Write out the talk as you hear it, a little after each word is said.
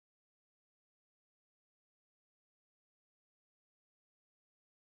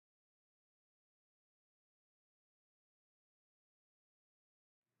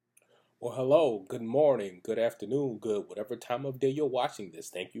Well, hello, good morning, good afternoon, good whatever time of day you're watching this.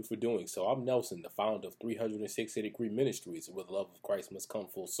 Thank you for doing so. I'm Nelson, the founder of 360 Degree Ministries, where the love of Christ must come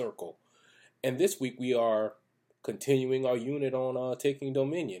full circle. And this week we are continuing our unit on taking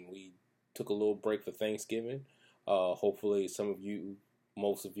dominion. We took a little break for Thanksgiving. Hopefully, some of you,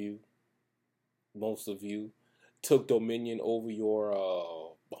 most of you, most of you, took dominion over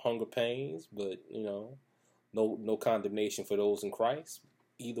your hunger pains. But no condemnation for those in Christ.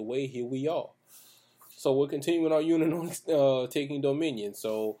 Either way, here we are. So we're continuing our unit on taking dominion.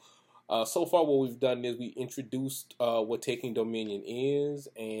 So far what we've done is we introduced what taking dominion is,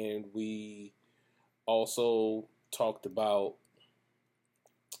 and we also talked about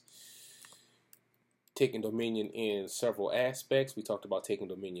taking dominion in several aspects. We talked about taking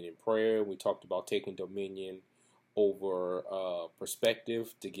dominion in prayer. We talked about taking dominion over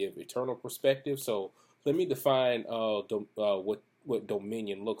perspective to give eternal perspective. So let me define what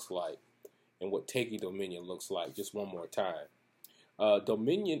dominion looks like and what taking dominion looks like just one more time.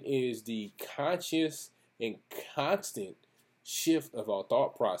 Dominion is the conscious and constant shift of our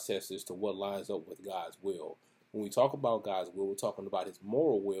thought processes to what lines up with God's will. When we talk about God's will, we're talking about his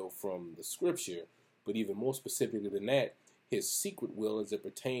moral will from the scripture, but even more specifically than that, his secret will as it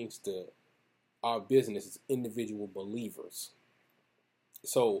pertains to our business as individual believers.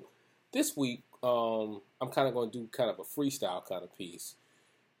 So this week, I'm kind of going to do kind of a freestyle kind of piece,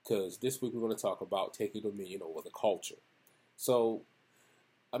 because this week we're going to talk about taking dominion over the culture. So,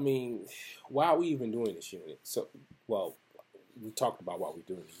 I mean, why are we even doing this unit? We talked about why we're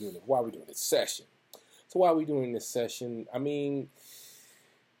doing the unit. Why are we doing this session? So why are we doing this session? I mean,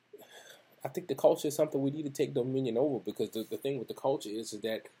 I think the culture is something we need to take dominion over, because the thing with the culture is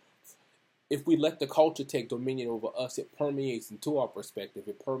that if we let the culture take dominion over us, it permeates into our perspective,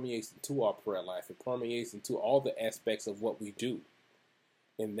 it permeates into our prayer life, it permeates into all the aspects of what we do.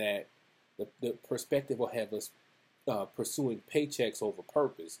 In that the perspective will have us pursuing paychecks over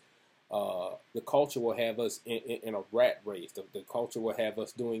purpose. The culture will have us in a rat race. The culture will have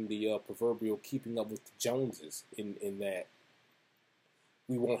us doing the proverbial keeping up with the Joneses, in that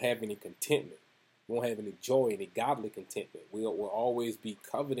we won't have any contentment. We won't have any joy, any godly contentment. We'll always be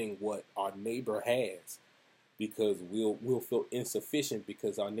coveting what our neighbor has, because we'll feel insufficient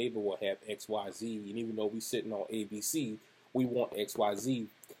because our neighbor will have X, Y, Z. And even though we're sitting on ABC, we want X, Y, Z,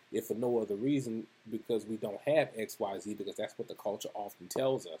 if for no other reason, because we don't have X, Y, Z, because that's what the culture often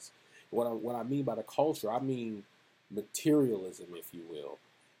tells us. What I mean by the culture, I mean materialism, if you will.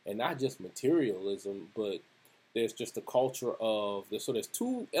 And not just materialism, but there's just the culture of, so there's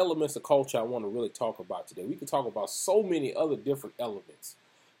two elements of culture I want to really talk about today. We can talk about so many other different elements,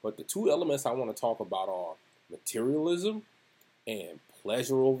 but the two elements I want to talk about are materialism and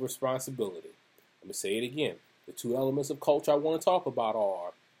pleasure over responsibility. Let me say it again. The two elements of culture I want to talk about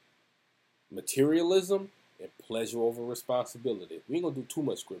are materialism and pleasure over responsibility. We ain't going to do too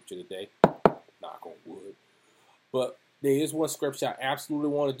much scripture today, knock on wood. But there is one scripture I absolutely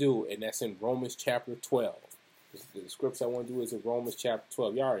want to do, and that's in Romans chapter 12. The scripture I want to do is in Romans chapter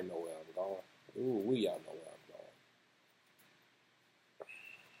 12. Y'all already know where I'm going. Ooh, y'all know where I'm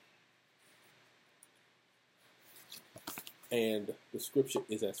going. And the scripture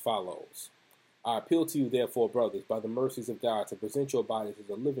is as follows. I appeal to you, therefore, brothers, by the mercies of God, to present your bodies as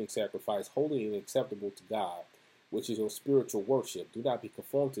a living sacrifice, holy and acceptable to God, which is your spiritual worship. Do not be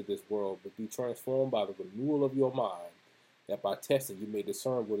conformed to this world, but be transformed by the renewal of your mind, that by testing you may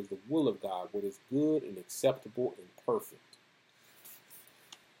discern what is the will of God, what is good and acceptable and perfect.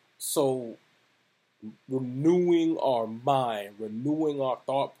 So, renewing our mind, renewing our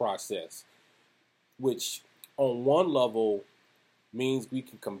thought process, which on one level means we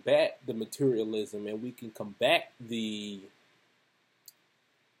can combat the materialism and we can combat the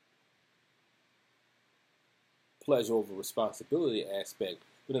pleasure over responsibility aspect.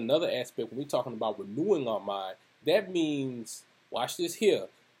 But another aspect, when we're talking about renewing our mind, that means, watch this here,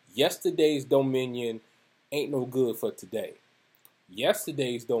 yesterday's dominion ain't no good for today.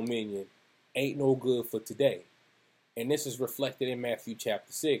 Yesterday's dominion ain't no good for today. And this is reflected in Matthew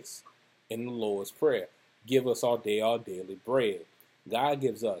chapter 6 in the Lord's Prayer. Give us our daily bread. God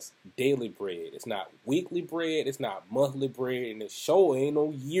gives us daily bread. It's not weekly bread. It's not monthly bread. And it sure ain't no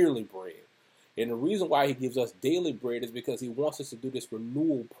yearly bread. And the reason why he gives us daily bread is because he wants us to do this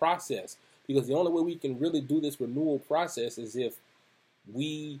renewal process. Because the only way we can really do this renewal process is if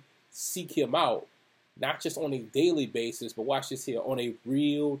we seek him out, not just on a daily basis, but watch this here, on a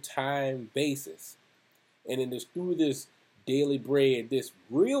real-time basis. And it is through this daily bread, this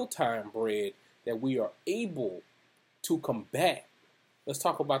real-time bread, that we are able to combat. Let's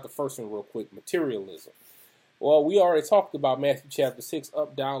talk about the first one real quick, materialism. Well, we already talked about Matthew chapter 6,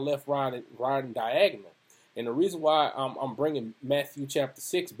 up, down, left, right, and diagonal. And the reason why I'm bringing Matthew chapter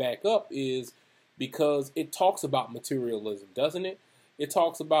 6 back up is because it talks about materialism, doesn't it? It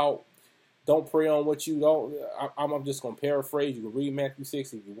talks about don't pray on what you don't. I'm just going to paraphrase. You can read Matthew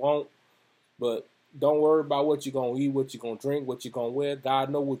 6 if you want. But don't worry about what you're going to eat, what you're going to drink, what you're going to wear.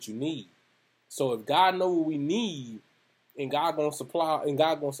 God knows what you need. So if God knows what we need, and God gonna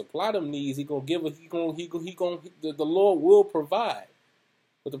supply them needs, He gonna give us. The Lord will provide.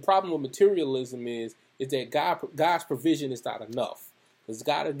 But the problem with materialism is that God's provision is not enough. Because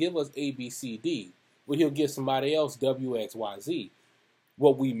God will give us A, B, C, D, but He'll give somebody else W, X, Y, Z.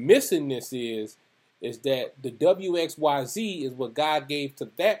 What we miss in this is that the W, X, Y, Z is what God gave to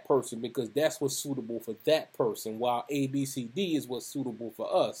that person because that's what's suitable for that person, while A, B, C, D is what's suitable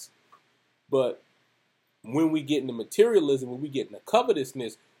for us. But when we get into materialism, when we get into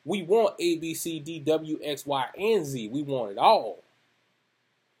covetousness, we want A, B, C, D, W, X, Y, and Z. We want it all.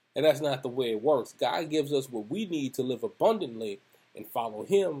 And that's not the way it works. God gives us what we need to live abundantly and follow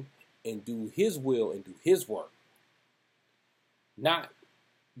Him and do His will and do His work. Not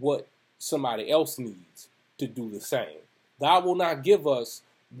what somebody else needs to do the same. God will not give us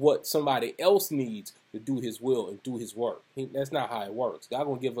what somebody else needs to do His will and do His work. That's not how it works.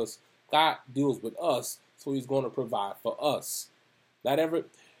 God deals with us, so He's going to provide for us.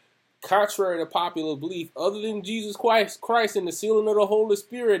 Contrary to popular belief, other than Jesus Christ and the sealing of the Holy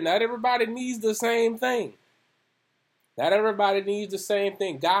Spirit, not everybody needs the same thing. Not everybody needs the same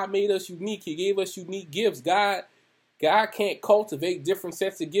thing. God made us unique. He gave us unique gifts. God can't cultivate different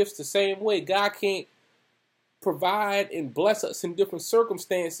sets of gifts the same way. God can't provide and bless us in different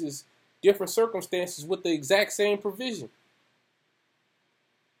circumstances with the exact same provision.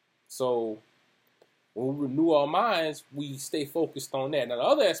 So when we renew our minds, we stay focused on that. Now, the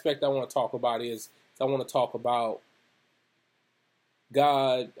other aspect I want to talk about is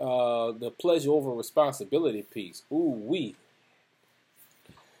God, the pleasure over responsibility piece. Ooh-wee.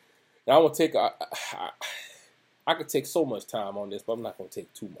 Now, I could take so much time on this, but I'm not going to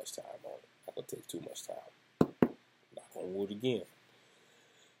take too much time on it. I'm not going to take too much time. I'm not going to do it again.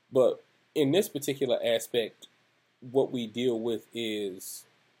 But in this particular aspect, what we deal with is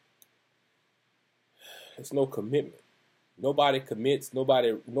it's no commitment. Nobody commits.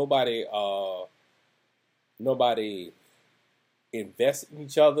 Nobody invests in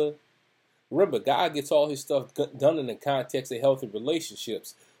each other. Remember, God gets all His stuff done in the context of healthy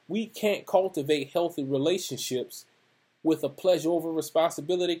relationships. We can't cultivate healthy relationships with a pleasure over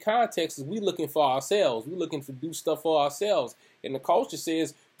responsibility context. We looking for ourselves. We're looking to do stuff for ourselves. And the culture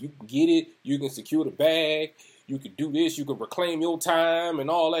says you can get it, you can secure the bag, you can do this, you can reclaim your time and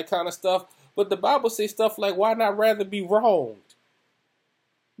all that kind of stuff. But the Bible says stuff like, why not rather be wronged?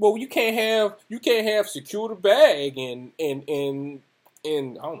 Well, you can't have secure the bag and I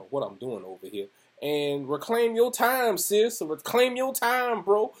don't know what I'm doing over here. And reclaim your time, sis. Or reclaim your time,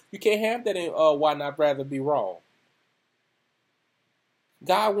 bro. You can't have that in why not rather be wrong.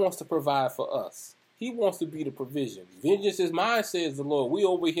 God wants to provide for us. He wants to be the provision. Vengeance is mine, says the Lord. We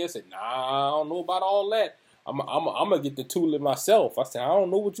over here say, nah, I don't know about all that. I'm gonna get the tooling myself. I said, I don't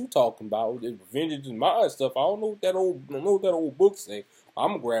know what you talking about. Vengeance is mine stuff. I don't know what that old book say. I'm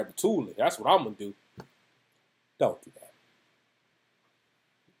gonna grab the tooling. That's what I'm gonna do. Don't do that.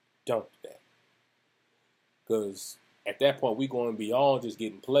 Don't do that. Because at that point, we going beyond just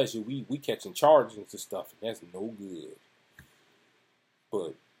getting pleasure. We catching charges and stuff, and that's no good.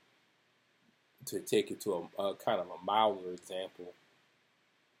 But to take it to a kind of a milder example,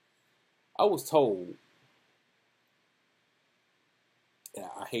 I was told, and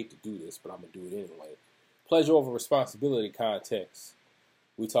I hate to do this, but I'm gonna do it anyway. Pleasure over responsibility context.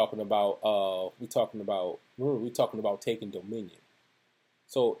 We're talking about taking dominion.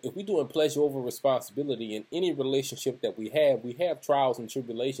 So if we're doing pleasure over responsibility in any relationship that we have trials and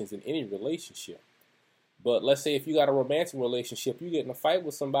tribulations in any relationship. But let's say if you got a romantic relationship, you get in a fight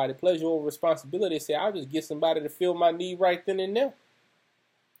with somebody, pleasure over responsibility, say, I'll just get somebody to fill my need right then and there.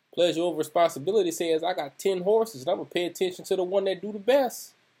 Pleasure over responsibility says, I got 10 horses, and I'm going to pay attention to the one that do the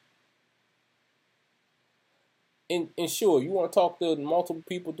best. And sure, you want to talk to multiple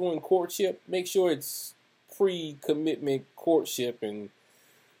people doing courtship, make sure it's pre-commitment courtship. And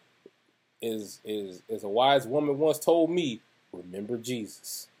as a wise woman once told me, remember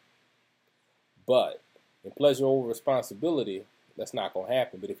Jesus. But in pleasure over responsibility, that's not going to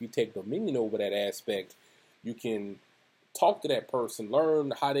happen. But if you take dominion over that aspect, you can talk to that person,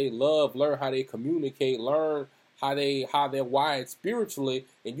 learn how they love, learn how they communicate, learn how they're wired spiritually,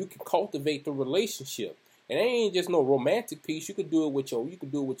 and you can cultivate the relationship. And it ain't just no romantic peace. You could do it with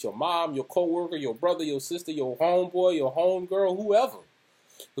your mom, your coworker, your brother, your sister, your homeboy, your homegirl, whoever.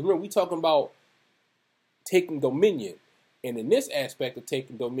 Because remember, we talking about taking dominion. And in this aspect of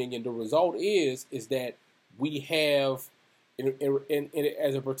taking dominion, the result is that we have,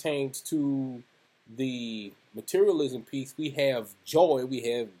 as it pertains to the materialism piece, we have joy, we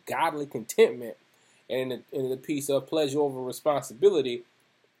have godly contentment, and in the piece of pleasure over responsibility,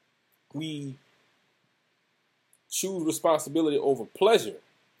 we choose responsibility over pleasure,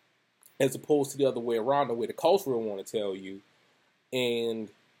 as opposed to the other way around, the way the culture will want to tell you, and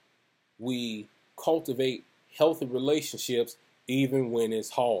we cultivate healthy relationships even when it's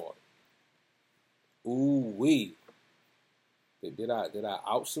hard. Ooh wee. Did I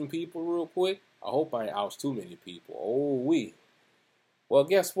ouch some people real quick? I hope I ain't ouch too many people. Oh wee. Well,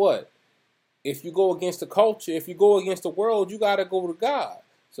 guess what? If you go against the culture, if you go against the world, you gotta go to God.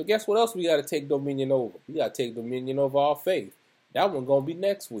 So guess what else we gotta take dominion over? We gotta take dominion over our faith. That one gonna be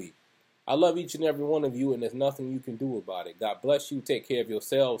next week. I love each and every one of you, and there's nothing you can do about it. God bless you. Take care of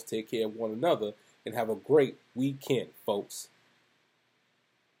yourselves. Take care of one another. And have a great weekend, folks.